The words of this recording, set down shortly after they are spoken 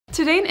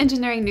Today in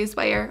Engineering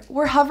Newswire,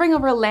 we're hovering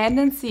over land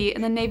and sea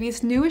in the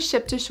Navy's newest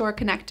ship-to-shore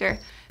connector,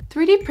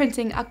 3D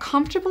printing a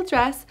comfortable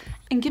dress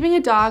and giving a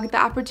dog the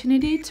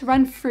opportunity to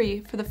run free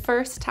for the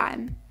first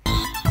time.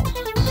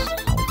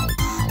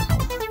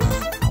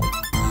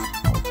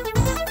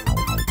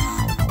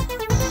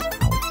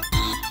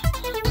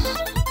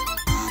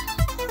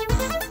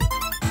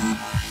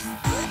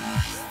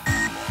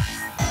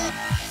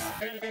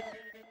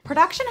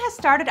 Production has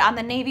started on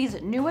the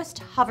Navy's newest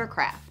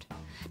Hovercraft.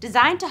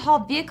 Designed to haul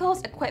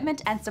vehicles,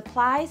 equipment, and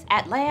supplies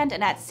at land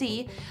and at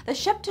sea, the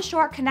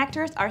ship-to-shore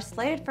connectors are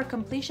slated for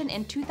completion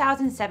in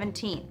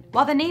 2017.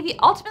 While the Navy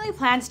ultimately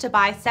plans to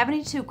buy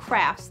 72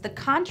 crafts, the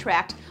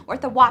contract,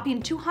 worth a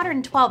whopping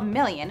 $212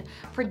 million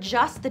for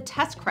just the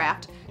test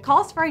craft,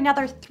 calls for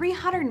another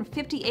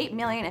 $358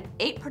 million if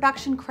 8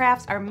 production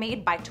crafts are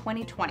made by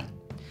 2020.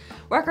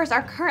 Workers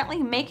are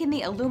currently making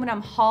the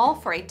aluminum hull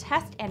for a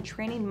test and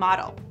training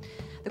model.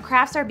 The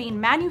crafts are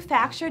being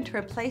manufactured to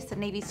replace the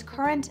Navy's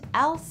current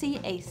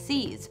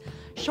LCACs,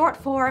 short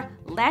for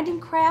Landing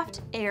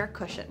Craft Air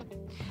Cushion.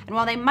 And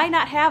while they might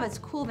not have as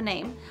cool of a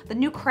name, the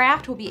new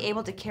craft will be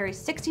able to carry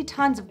 60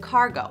 tons of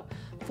cargo,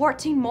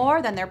 14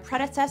 more than their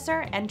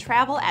predecessor, and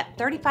travel at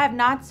 35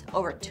 knots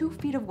over 2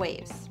 feet of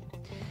waves.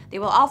 They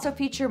will also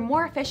feature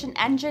more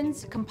efficient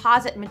engines,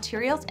 composite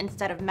materials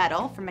instead of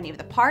metal for many of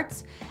the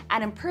parts,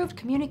 and improved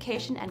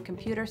communication and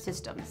computer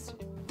systems.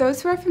 Those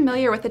who are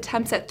familiar with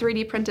attempts at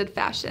 3D printed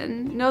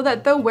fashion know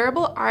that though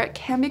wearable art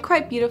can be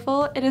quite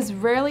beautiful, it is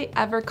rarely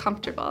ever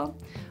comfortable.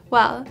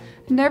 Well,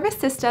 Nervous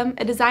System,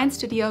 a design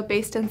studio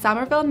based in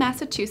Somerville,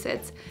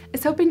 Massachusetts,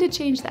 is hoping to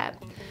change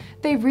that.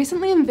 They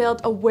recently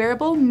unveiled a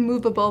wearable,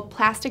 movable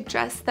plastic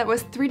dress that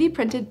was 3D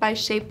printed by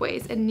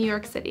Shapeways in New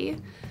York City.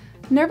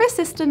 Nervous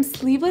System's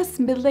sleeveless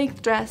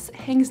mid-length dress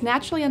hangs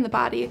naturally on the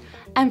body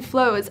and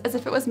flows as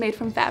if it was made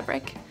from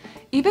fabric.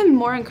 Even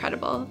more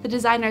incredible, the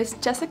designers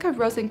Jessica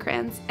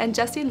Rosenkrantz and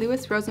Jesse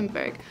Louis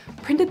Rosenberg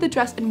printed the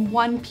dress in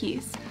one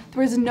piece.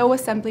 There was no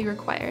assembly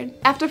required.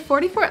 After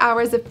 44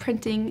 hours of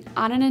printing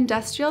on an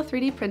industrial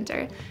 3D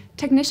printer,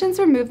 technicians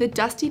removed the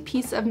dusty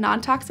piece of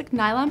non-toxic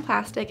nylon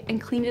plastic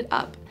and cleaned it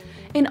up.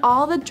 In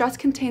all, the dress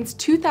contains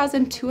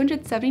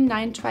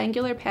 2,279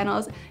 triangular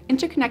panels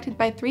interconnected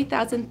by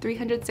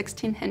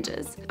 3,316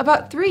 hinges.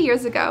 About 3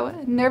 years ago,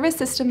 Nervous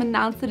System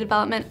announced the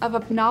development of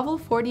a novel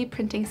 4D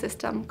printing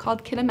system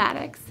called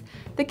Kinematics.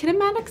 The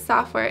Kinematics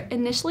software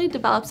initially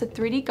develops a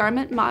 3D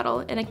garment model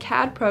in a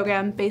CAD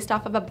program based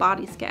off of a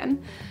body scan.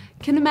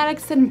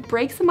 Kinematics then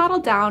breaks the model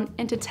down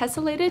into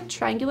tessellated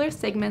triangular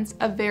segments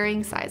of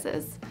varying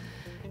sizes.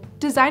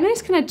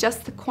 Designers can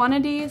adjust the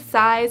quantity,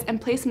 size, and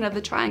placement of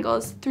the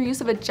triangles through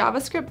use of a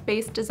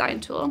JavaScript-based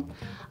design tool.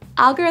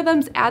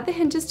 Algorithms add the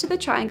hinges to the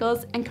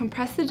triangles and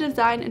compress the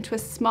design into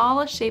as small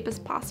a shape as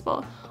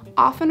possible,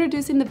 often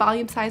reducing the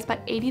volume size by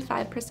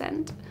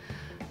 85%.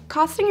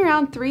 Costing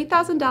around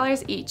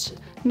 $3,000 each,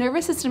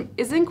 Nervous System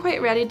isn't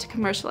quite ready to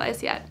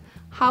commercialize yet.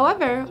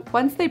 However,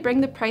 once they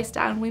bring the price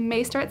down, we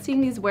may start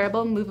seeing these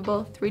wearable,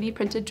 movable, 3D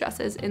printed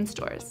dresses in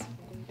stores.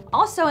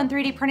 Also in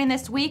 3D printing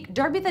this week,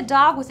 Derby the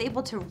dog was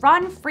able to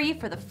run free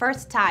for the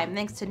first time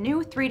thanks to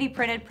new 3D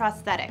printed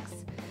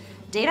prosthetics.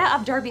 Data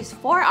of Derby's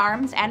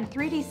forearms and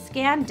 3D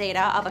scan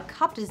data of a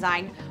cup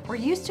design were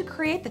used to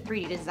create the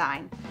 3D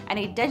design, and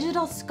a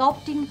digital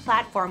sculpting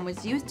platform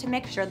was used to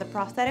make sure the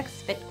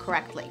prosthetics fit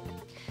correctly.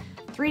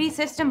 3D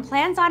System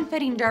plans on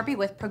fitting Derby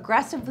with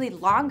progressively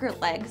longer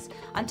legs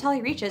until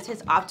he reaches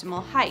his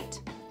optimal height.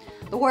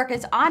 The work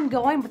is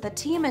ongoing, but the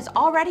team is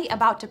already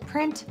about to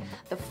print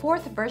the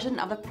 4th version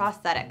of the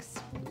prosthetics.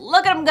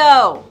 Look at him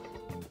go!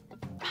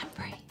 Run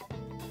free.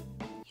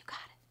 You got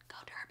it. Go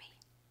Derby.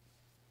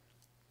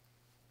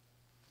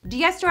 Do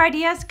you have store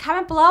ideas?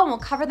 Comment below and we'll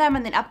cover them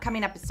in the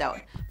upcoming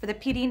episode. For the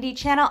PD&D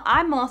channel,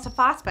 I'm Melissa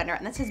Fossbender,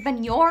 and this has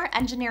been your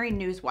Engineering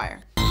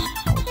Newswire.